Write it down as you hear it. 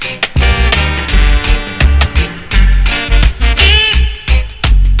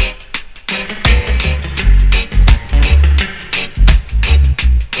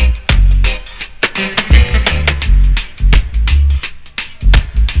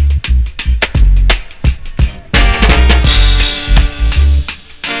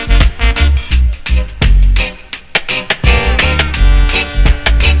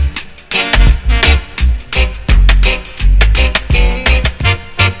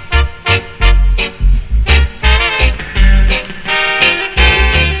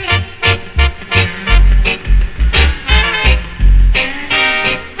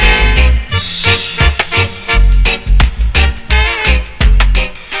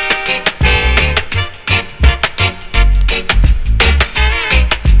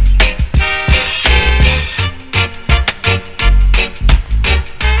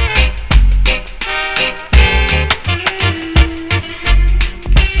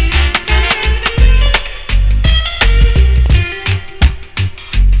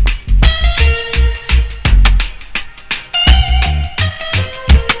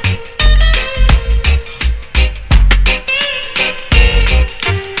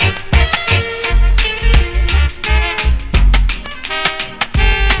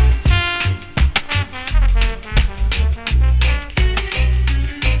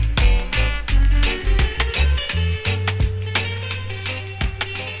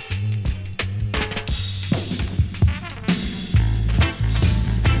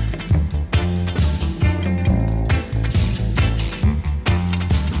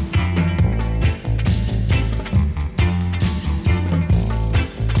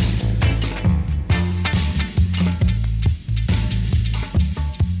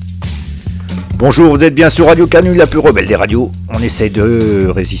Bonjour, vous êtes bien sur Radio Canu, la plus rebelle des radios. On essaie de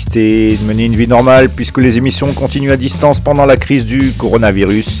résister, de mener une vie normale puisque les émissions continuent à distance pendant la crise du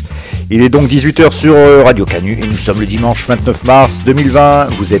coronavirus. Il est donc 18h sur Radio Canu et nous sommes le dimanche 29 mars 2020.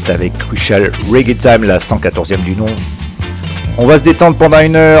 Vous êtes avec Crucial Reggae Time, la 114e du nom. On va se détendre pendant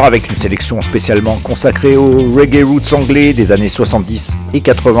une heure avec une sélection spécialement consacrée aux reggae roots anglais des années 70 et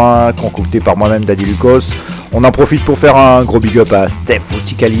 80, concoctée par moi-même, Daddy Lucas. On en profite pour faire un gros big up à Steph,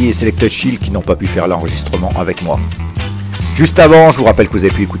 Oticali et Selected Chill qui n'ont pas pu faire l'enregistrement avec moi. Juste avant, je vous rappelle que vous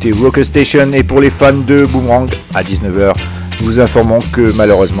avez pu écouter Rocker Station et pour les fans de Boomerang, à 19h, nous vous informons que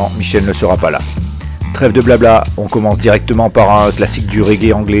malheureusement Michel ne sera pas là. Trêve de blabla, on commence directement par un classique du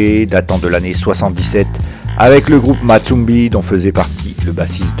reggae anglais datant de l'année 77 avec le groupe Matsumbi dont faisait partie le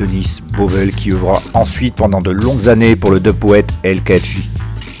bassiste Denis Bovell qui œuvra ensuite pendant de longues années pour le dub poète El Kachi.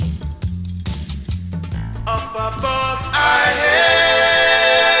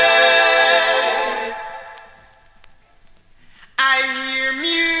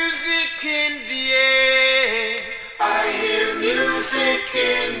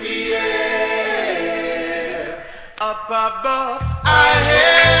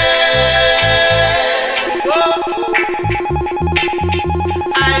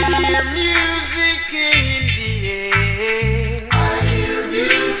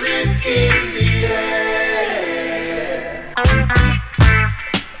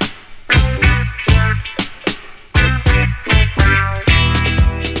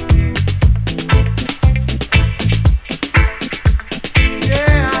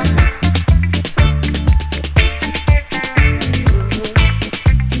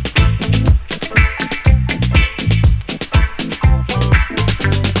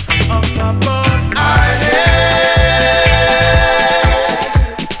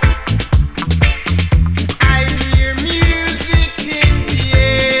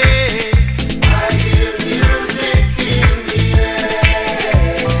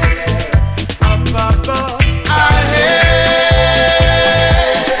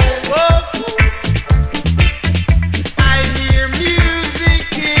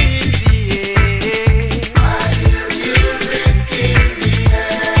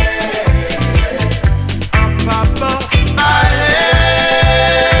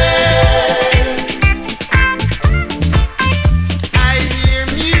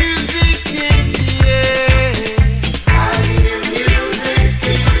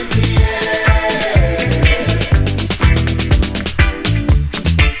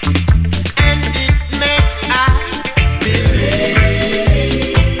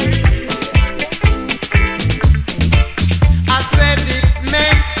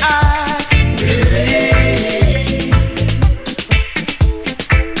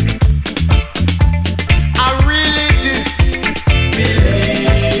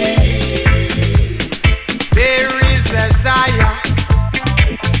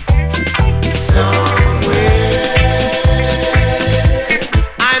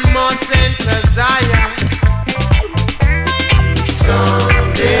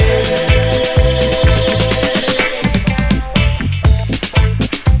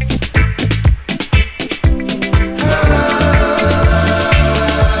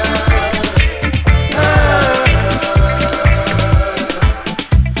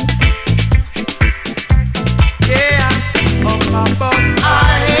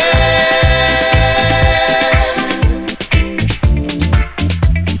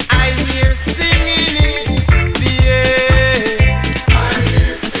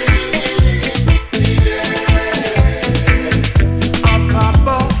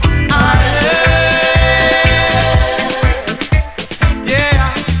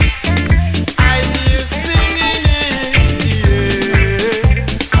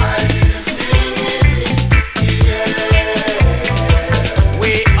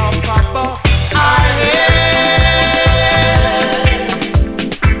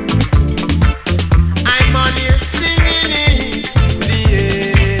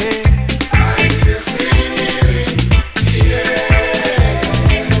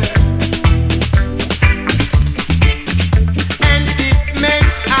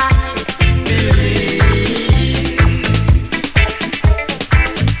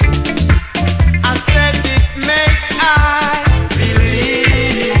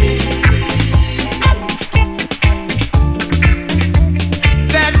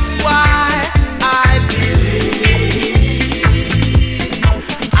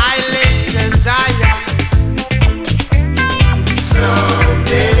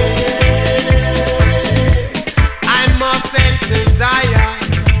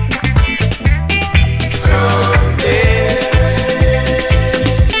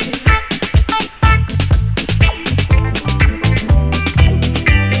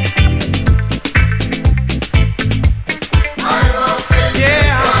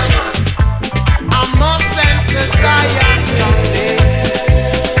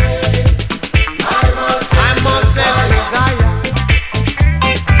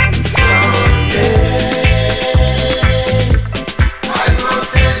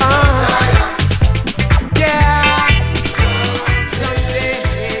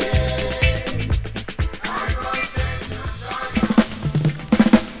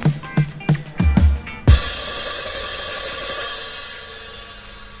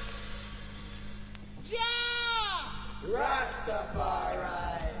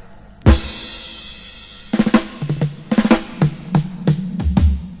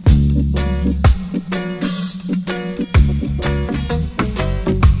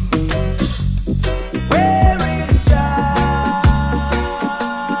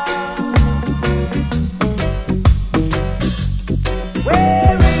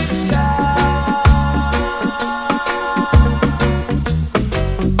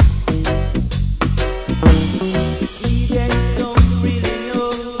 Eden Stone.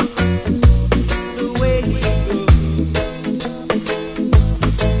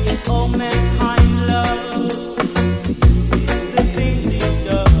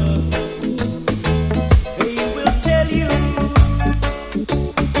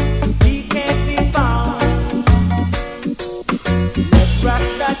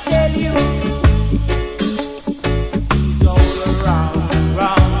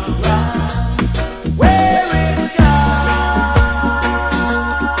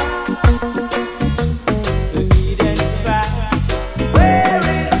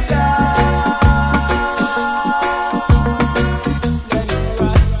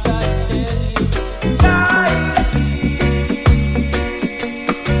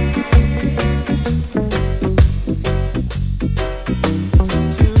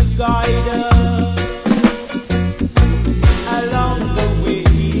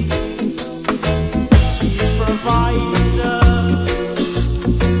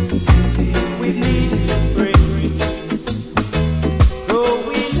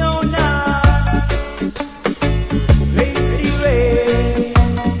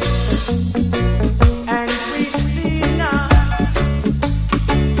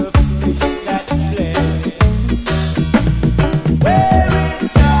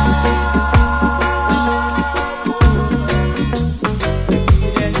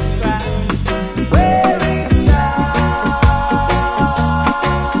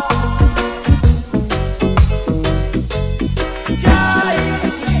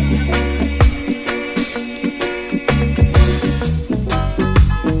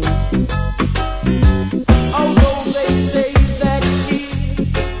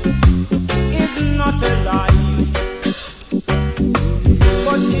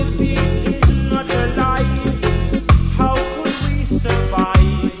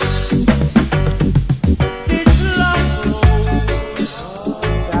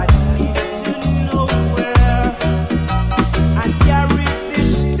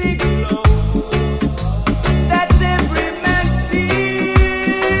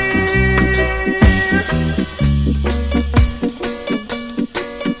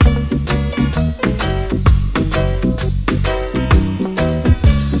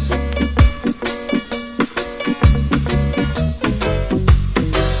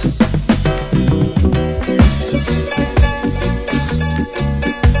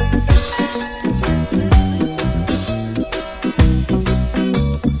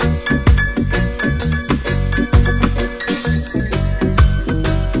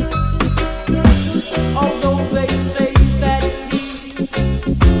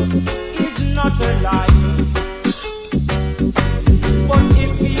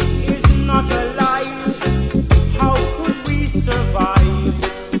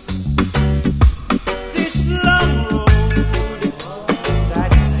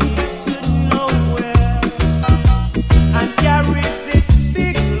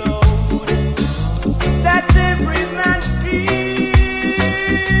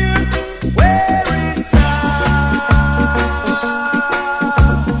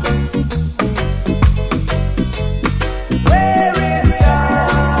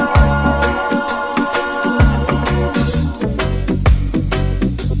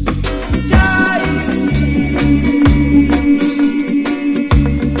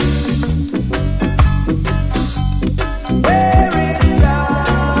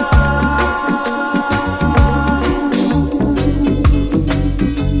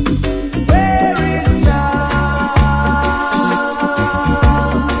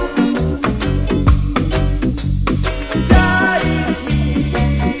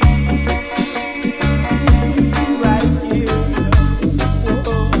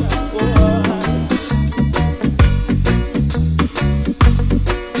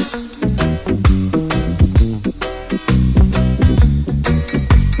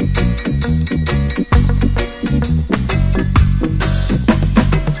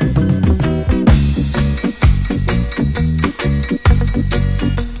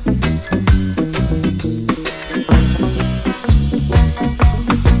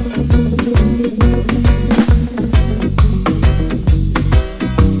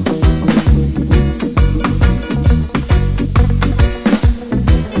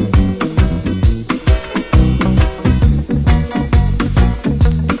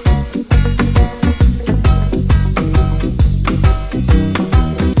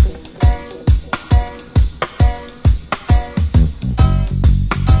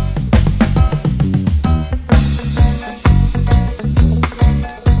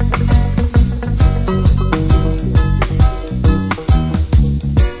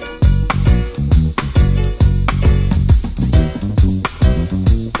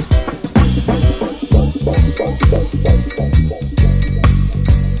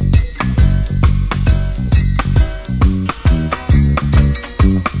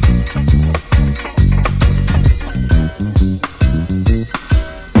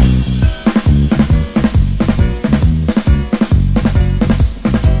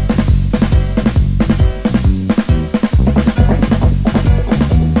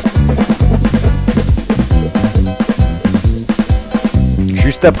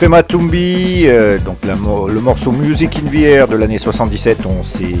 juste après Matumbi, donc le morceau Music in the Air de l'année 77, on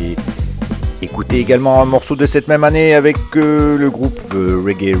s'est écouté également un morceau de cette même année avec le groupe The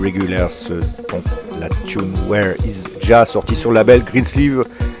Reggae Regulars, donc la tune Where Is Ja, sortie sur le label Greensleeve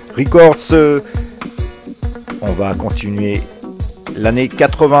Records. On va continuer l'année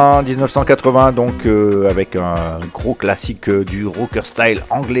 1980, donc avec un gros classique du rocker style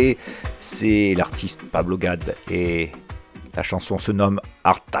anglais, c'est l'artiste Pablo Gad et la chanson se nomme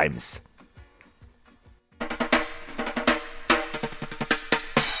Hard Times.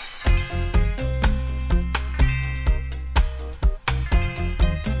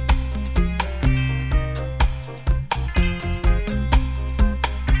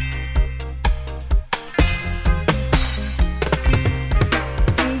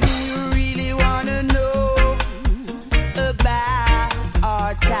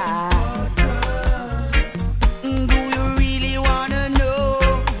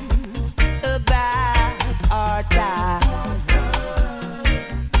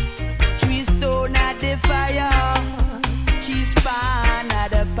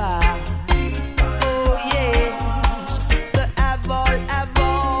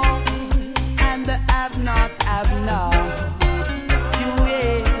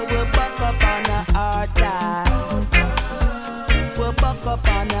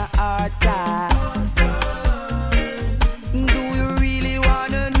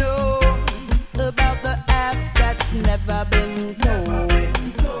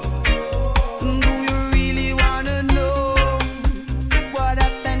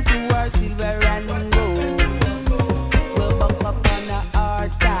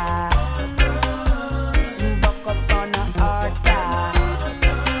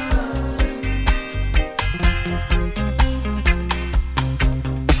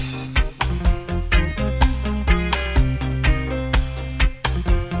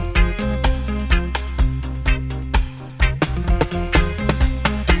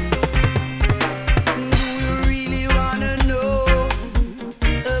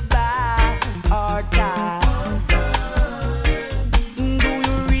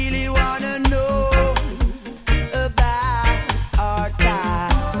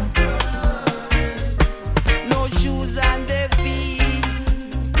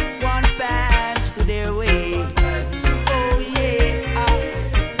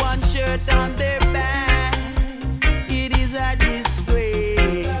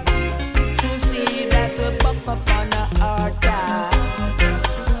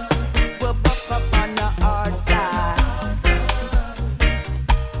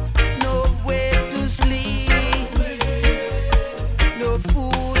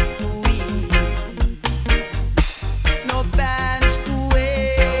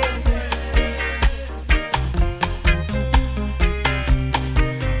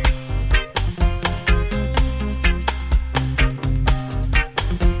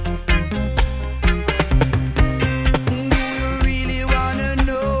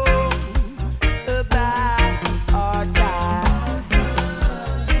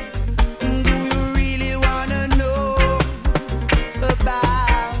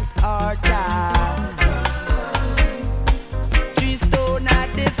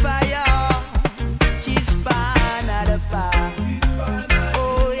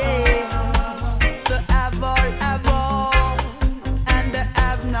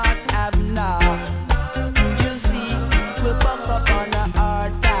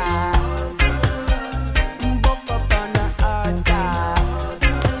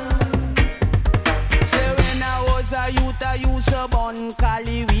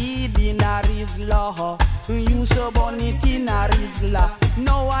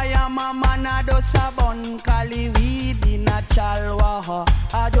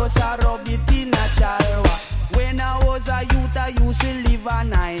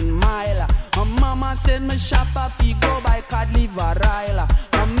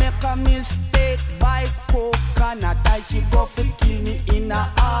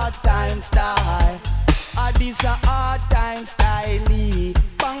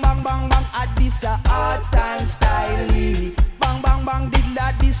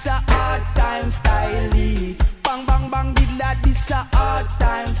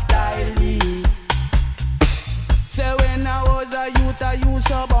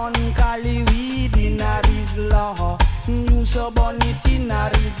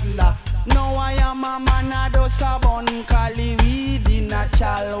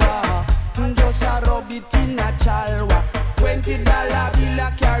 $20 bill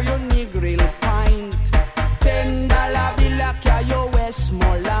a carry your Negril pint. $10 bill a carry your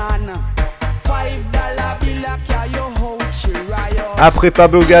Westmoreland. $5 bill a carry your Ho Chi Riot. Après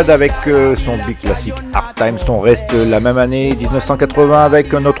Pablo Gad avec son big classique Hard Times, on reste la même année 1980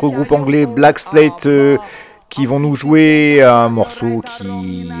 avec un autre groupe anglais Black Slate qui vont nous jouer un morceau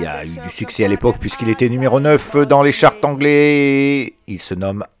qui a eu du succès à l'époque puisqu'il était numéro 9 dans les charts anglais. Il se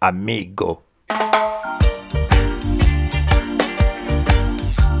nomme Amigo.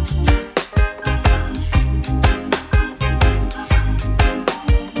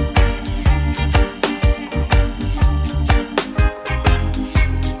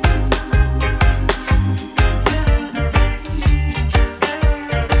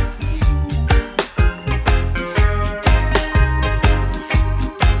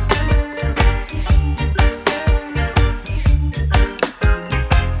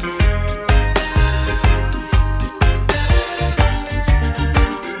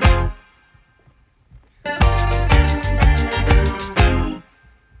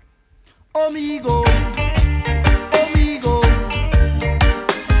 Amigo, amigo,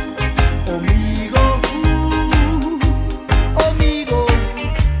 amigo, amigo, amigo,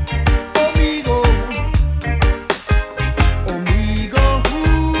 amigo, amigo,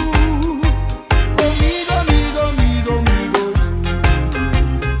 amigo, amigo,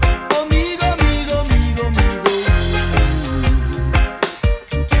 amigo, amigo, amigo, amigo.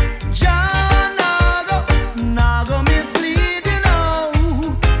 Jah nago mislead you now.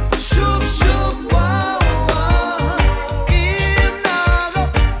 Shoop, shoop, wow.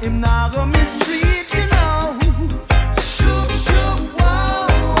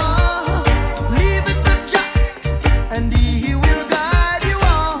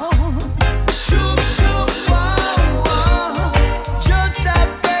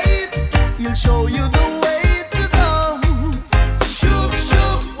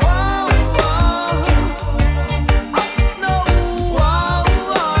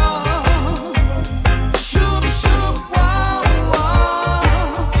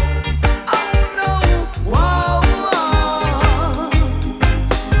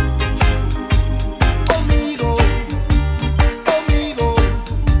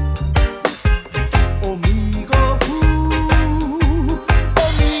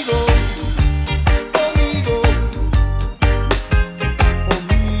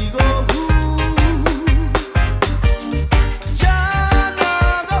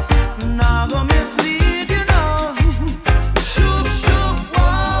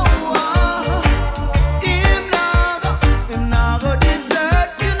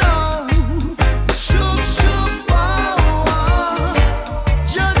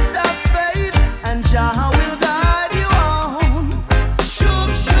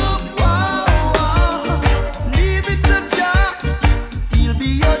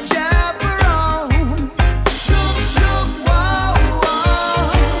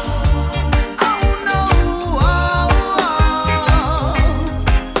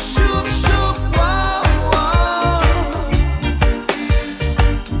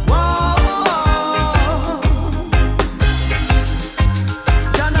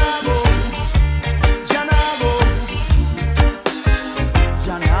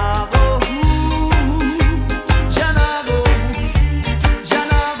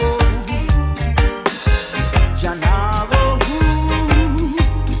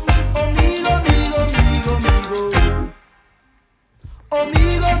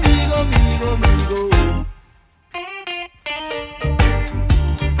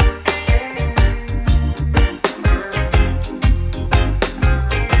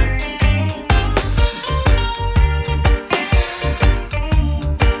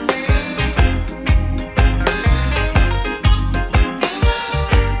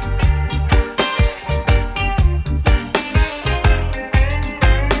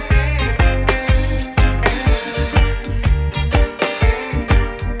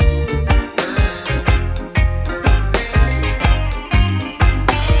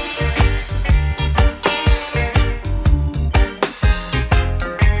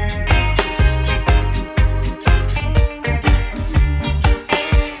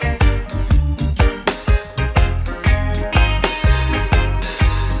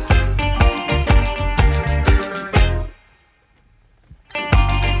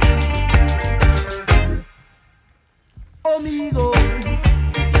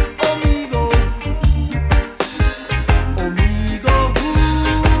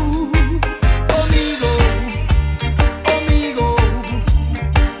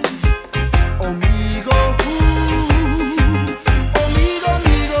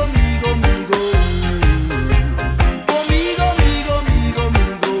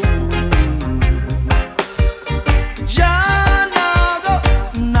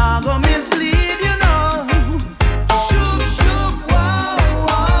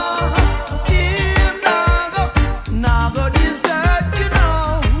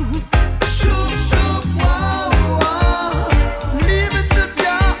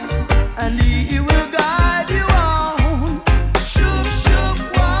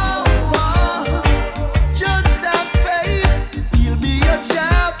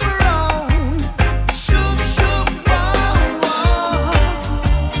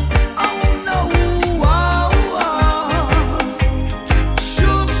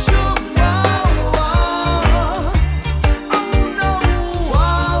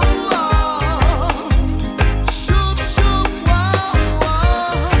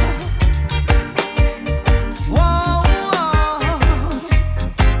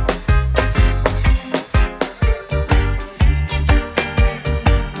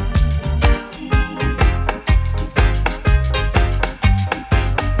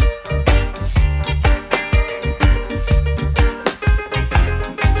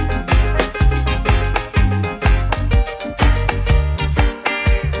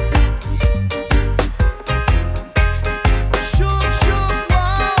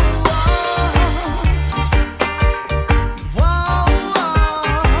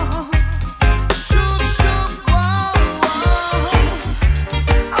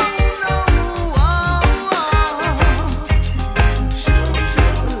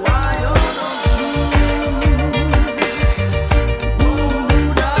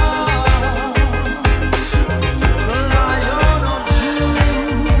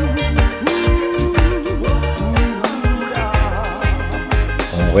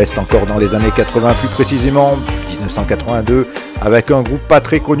 On reste encore dans les années 80, plus précisément 1982, avec un groupe pas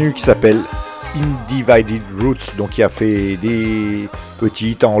très connu qui s'appelle Individed Roots, donc qui a fait des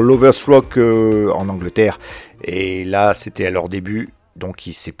petits hits en Lovers Rock en Angleterre. Et là, c'était à leur début, donc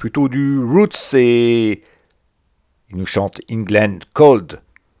c'est plutôt du Roots et ils nous chantent England Cold.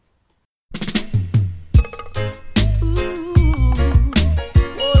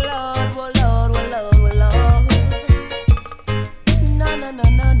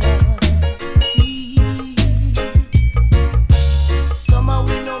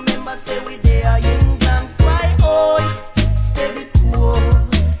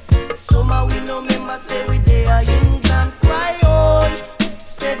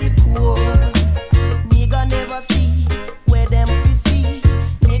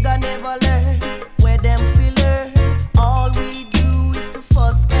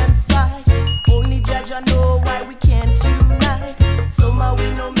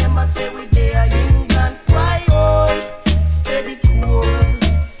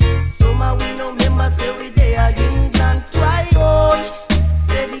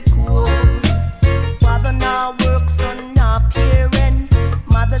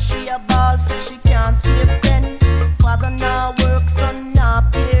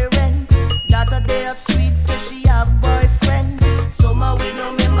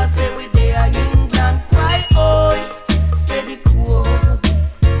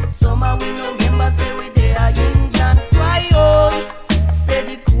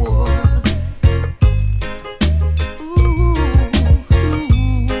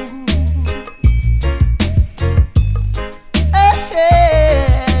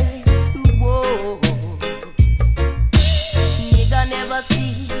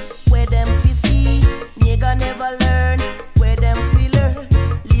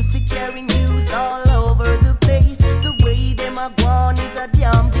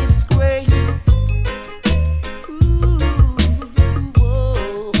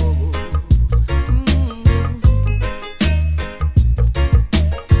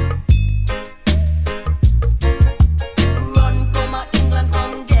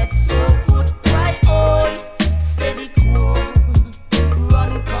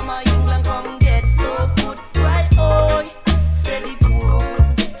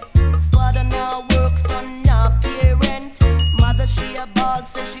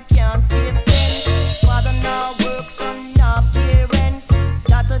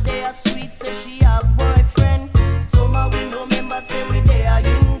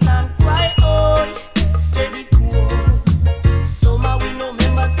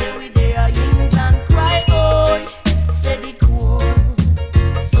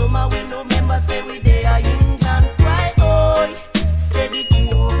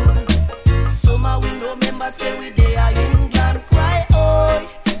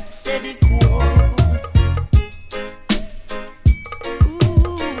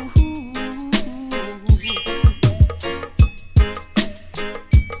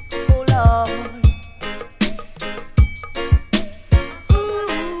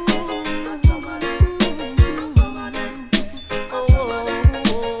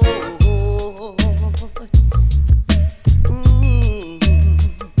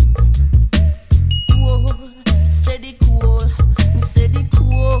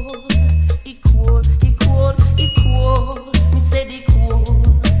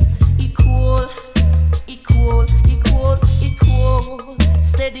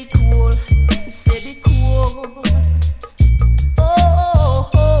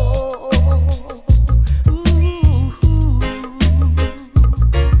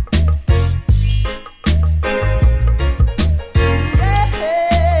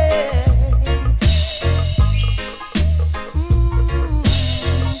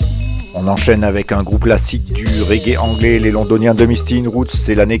 Enchaîne avec un groupe classique du reggae anglais, les londoniens de Misty Roots,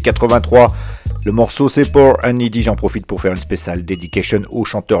 c'est l'année 83. Le morceau c'est Poor and Needy, j'en profite pour faire une spéciale dedication au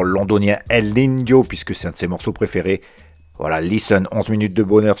chanteur londonien El Ninjo, puisque c'est un de ses morceaux préférés. Voilà, listen, 11 minutes de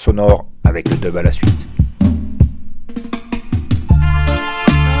bonheur sonore avec le dub à la suite.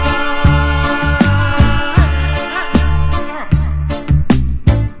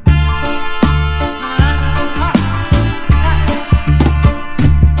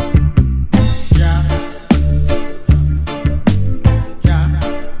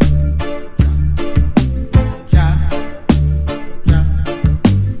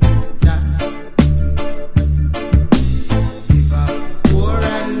 Poor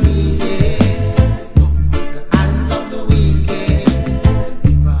and needy,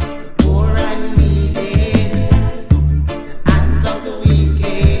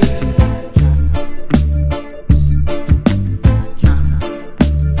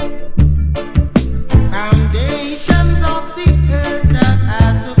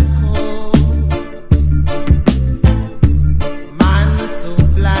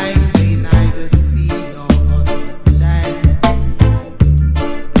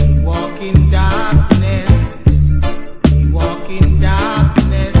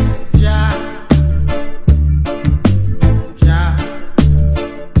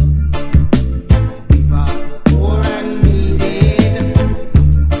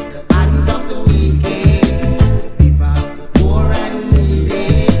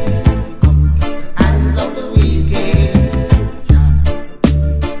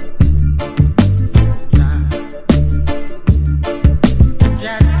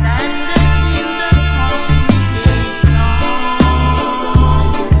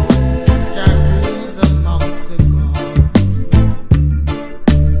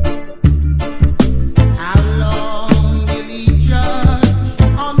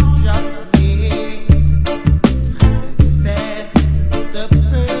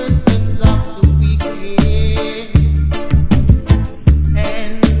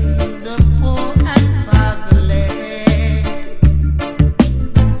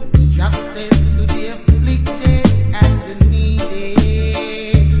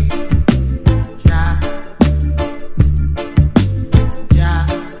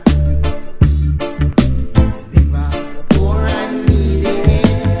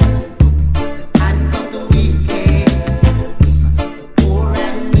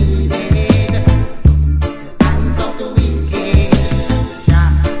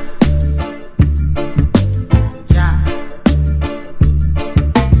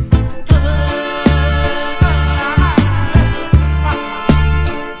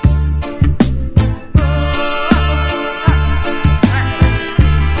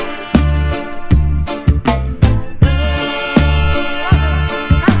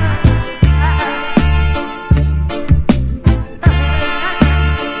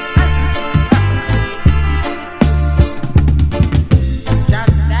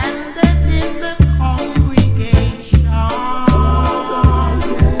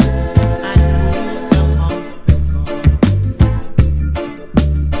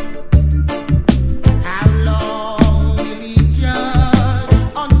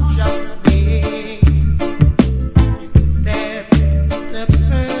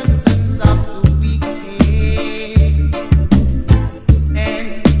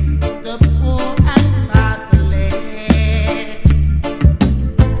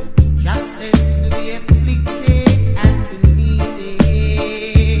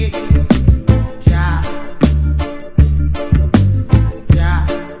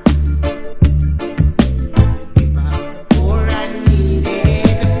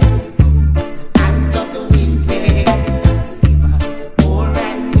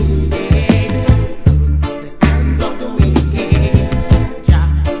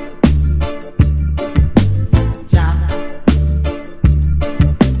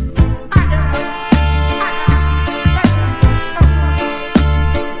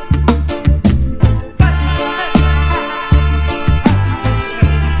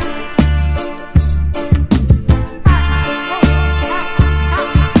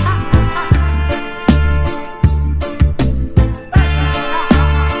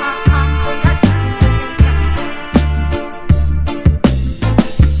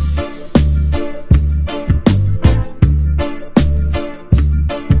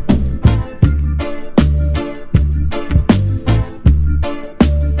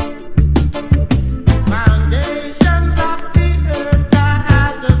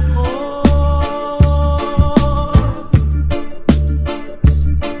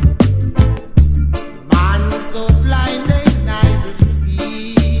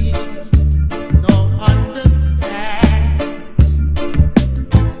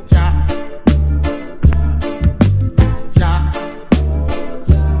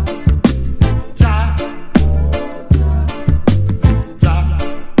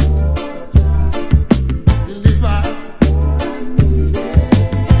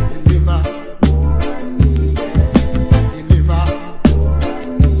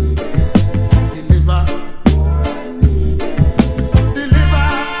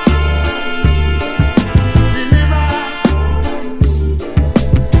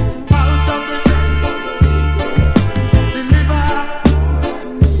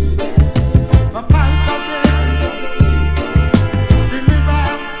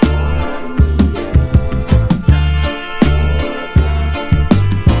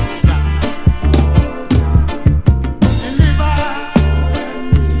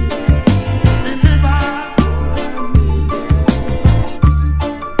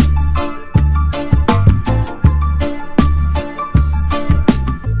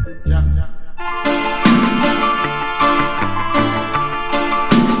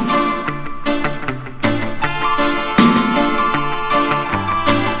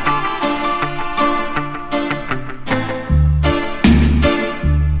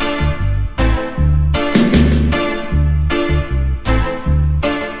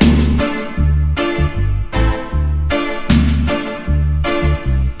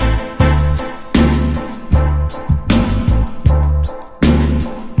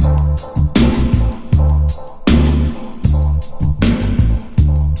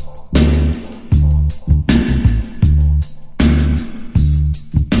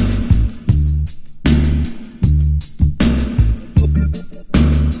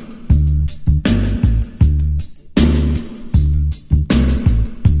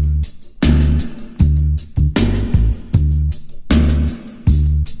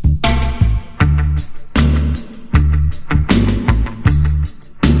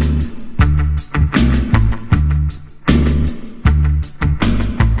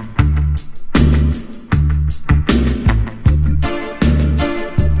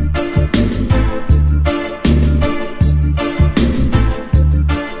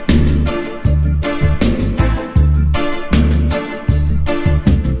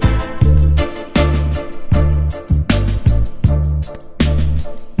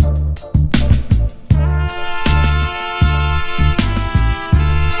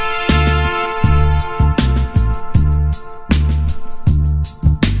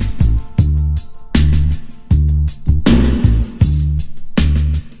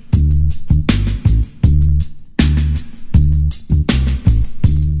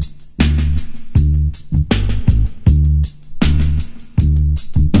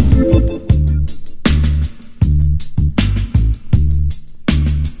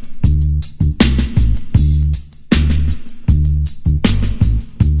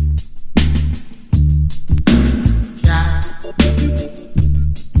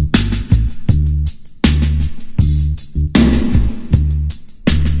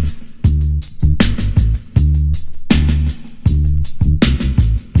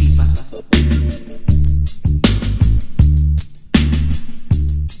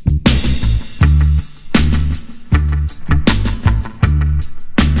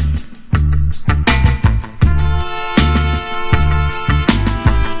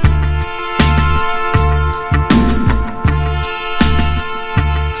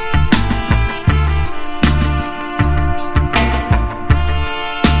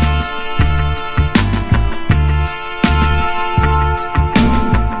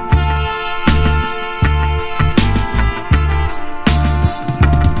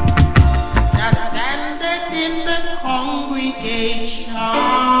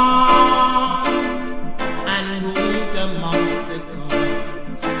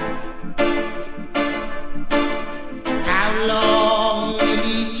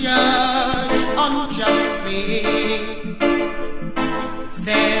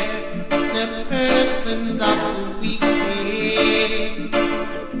 Set the persons of the wicked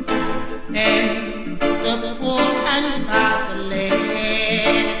and the poor and fatherless,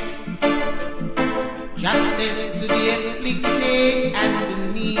 justice to the afflicted and the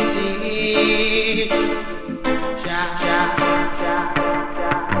needy. Jah, Jah, Jah,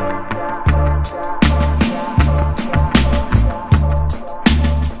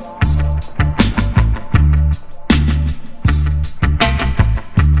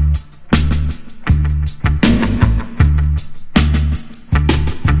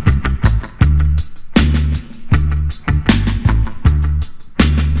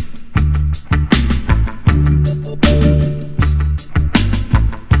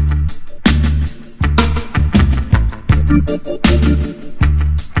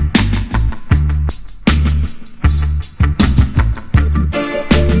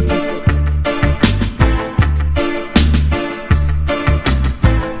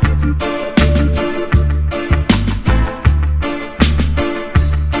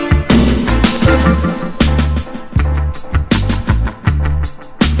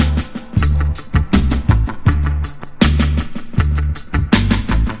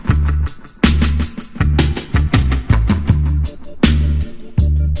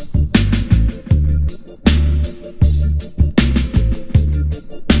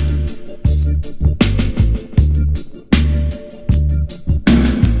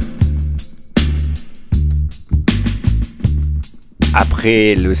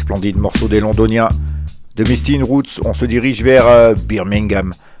 Après le splendide morceau des Londoniens de Misty in Roots, on se dirige vers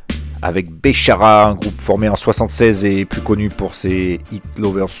Birmingham avec Bechara, un groupe formé en 76 et plus connu pour ses hit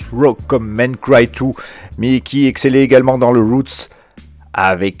lovers rock comme Men Cry 2, mais qui excellait également dans le Roots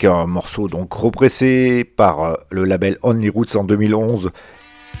avec un morceau donc repressé par le label Only Roots en 2011,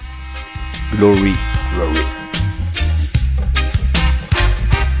 Glory, Glory.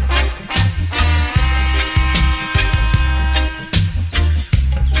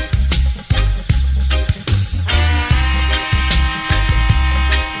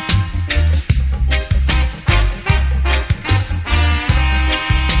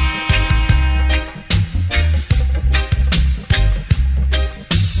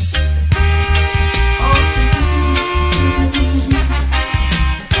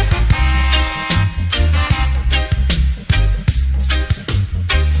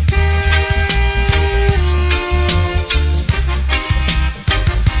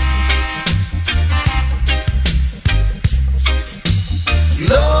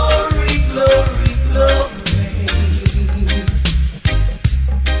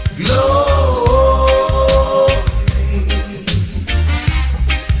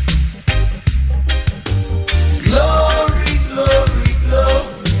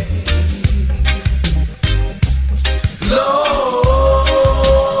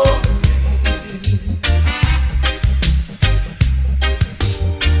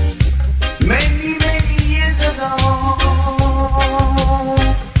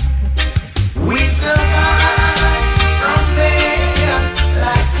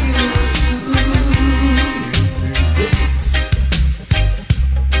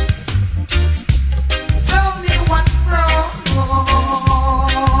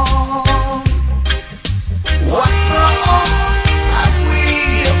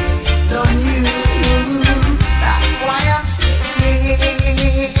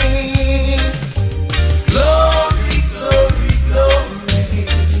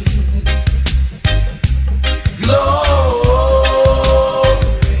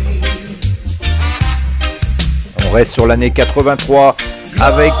 On reste sur l'année 83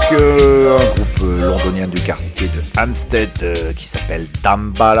 avec un groupe londonien du quartier de Hampstead qui s'appelle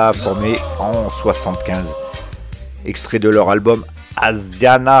Damballa, formé en 75. Extrait de leur album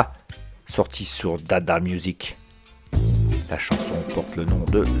Asiana, sorti sur Dada Music. La chanson porte le nom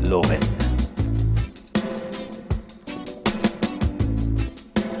de Lorraine.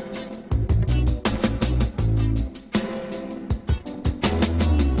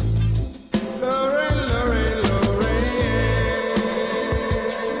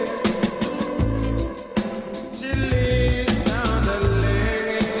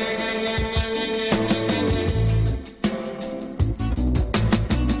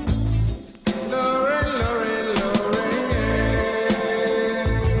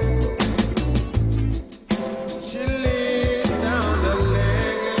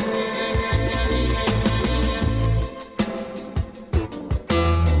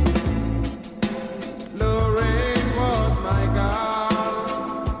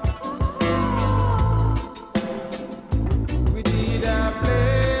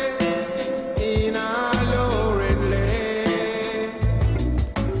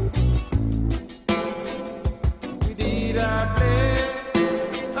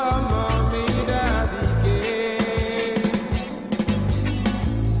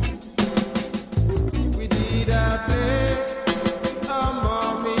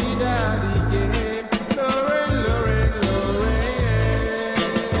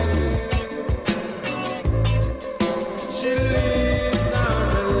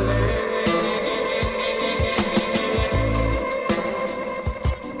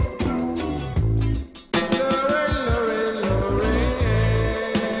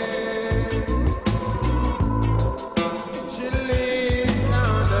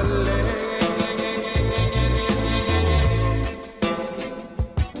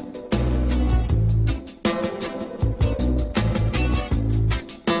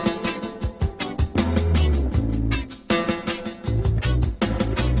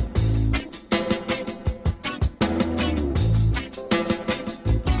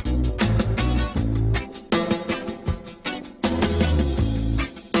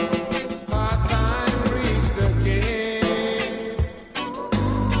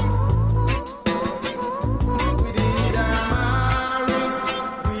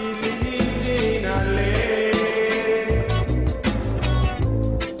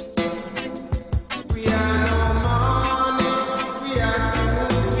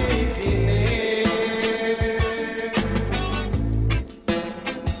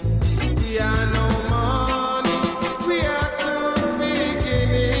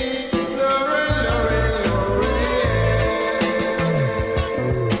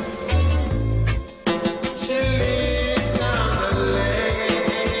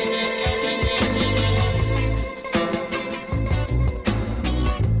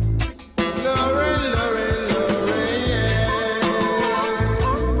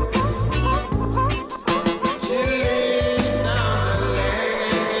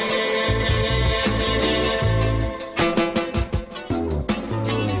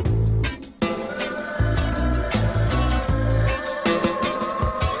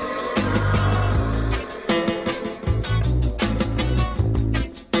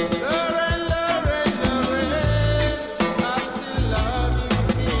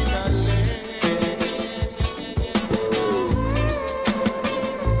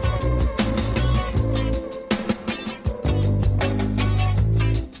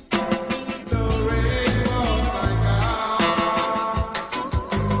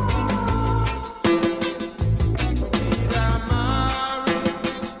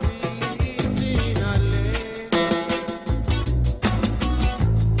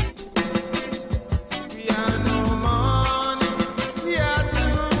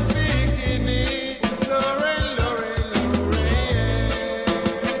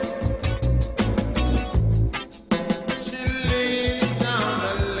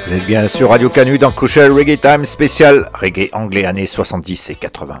 Vous êtes bien sur Radio Canu dans Crucial Reggae Time spécial reggae anglais années 70 et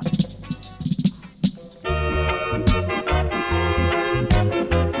 80.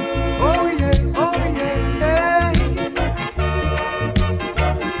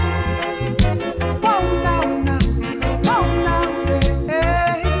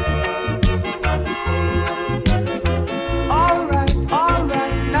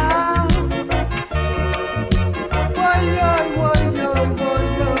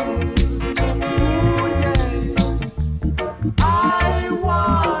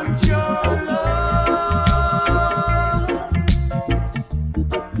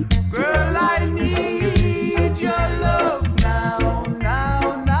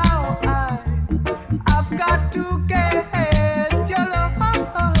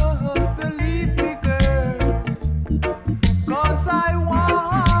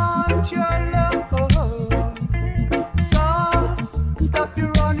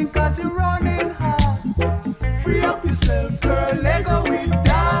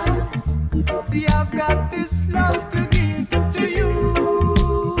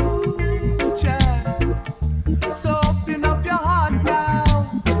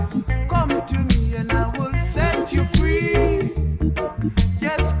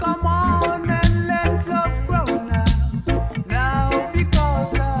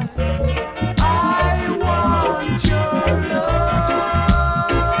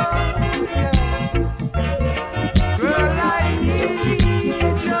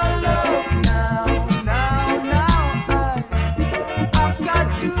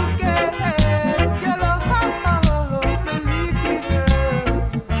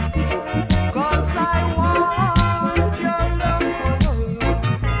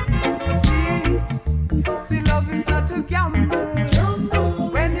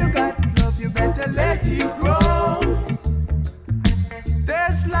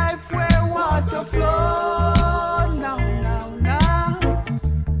 Life where water flow now.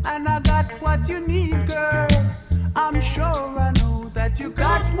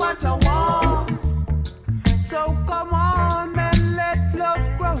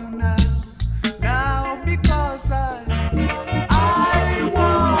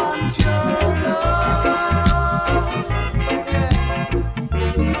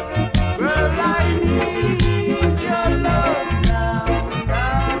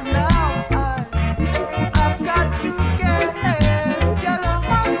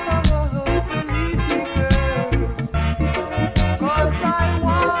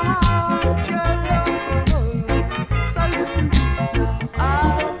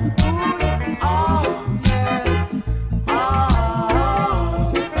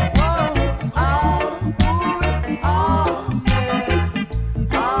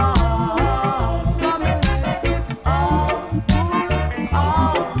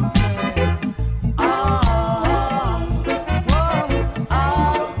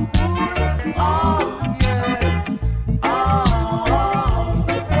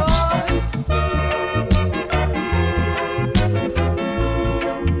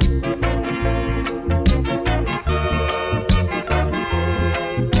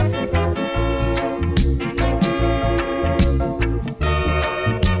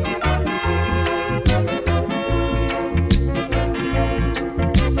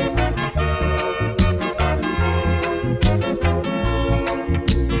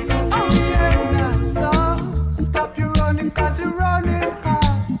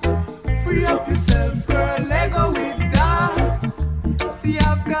 See,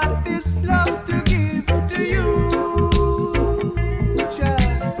 I've got this love to give to you,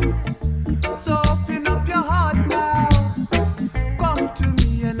 child. So open up your heart now. Come to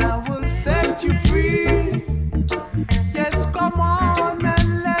me and I will set you free. Yes, come on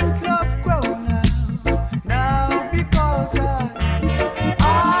and let love grow now. Now because I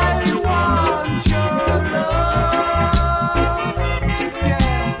want your love.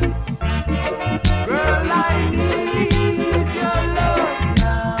 Yeah. Girl, I need your love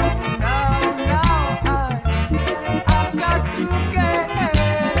now. I've got to get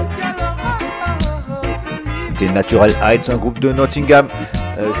your love. C'était Natural Heights, un groupe de Nottingham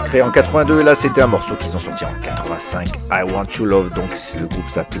créé en 82. Là, c'était un morceau qu'ils ont sorti en 85. I Want Your Love. Donc, le groupe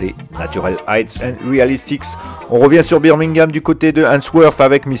s'appelait Natural Heights and Realistics. On revient sur Birmingham du côté de Handsworth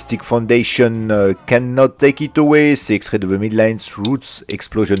avec Mystic Foundation. Cannot Take It Away. C'est extrait de The Midlands Roots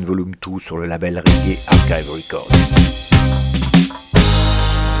Explosion Volume 2 sur le label Reggae Archive Records.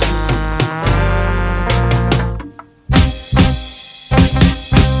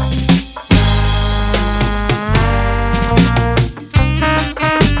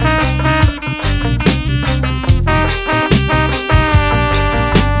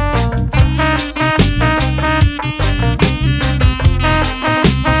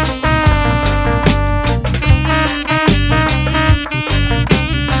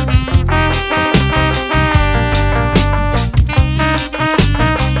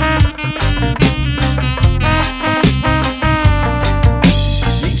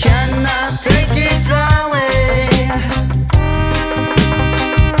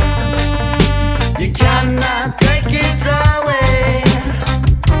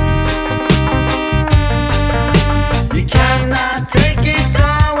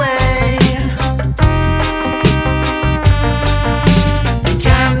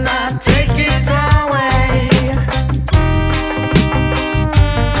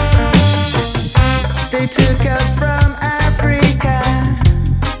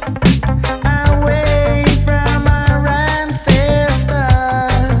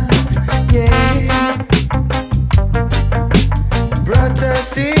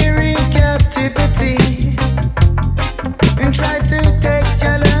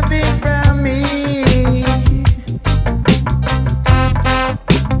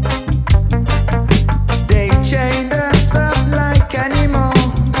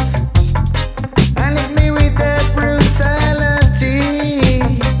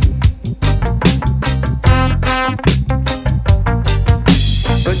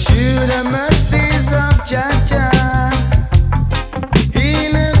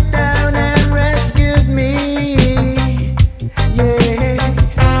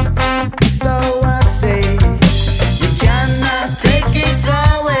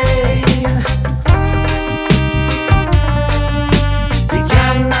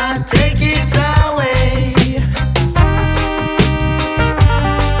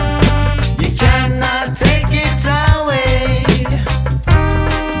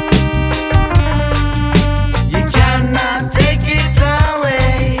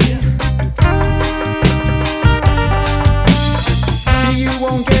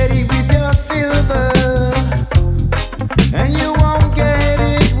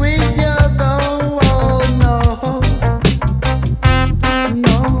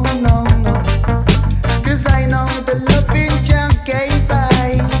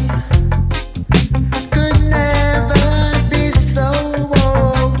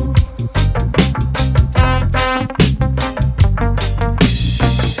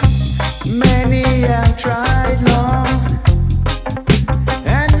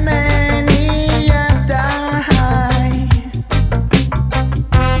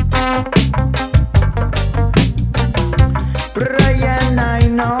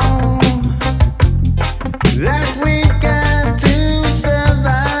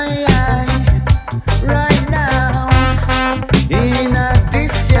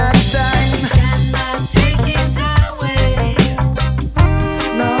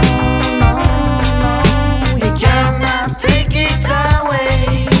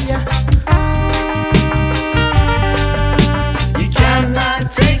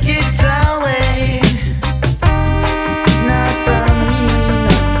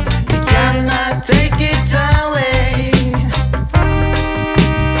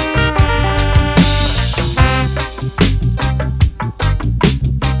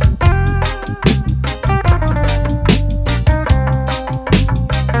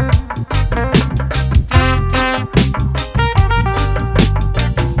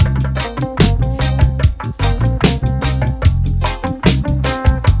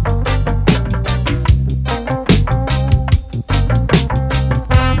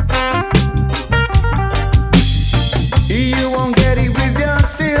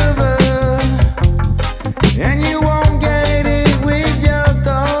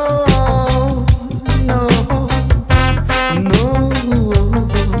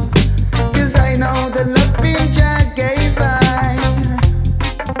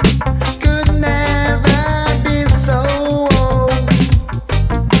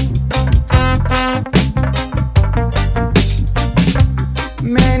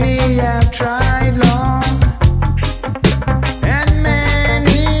 Many have tried long, and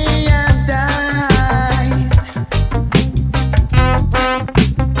many have died.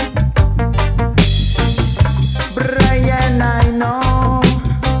 Brian, I know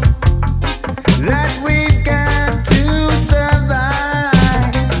that we've got to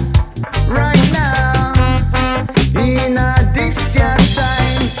survive right now in a distant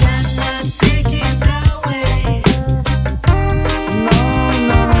time. Cannot take it away. No,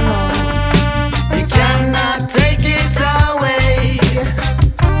 no, no. You cannot take it away.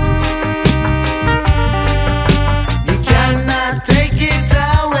 You cannot take it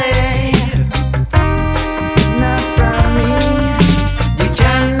away. Not from me. You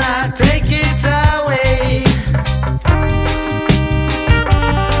cannot take it away.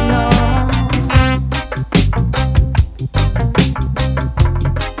 No.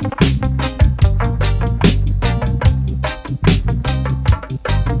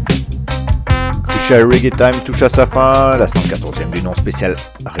 Crucial Reggae Time touche à sa fin, la 114e du nom spécial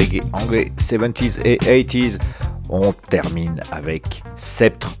reggae anglais 70s et 80s. On termine avec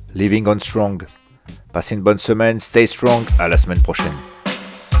Sceptre, Living on Strong. Passez une bonne semaine, stay strong, à la semaine prochaine.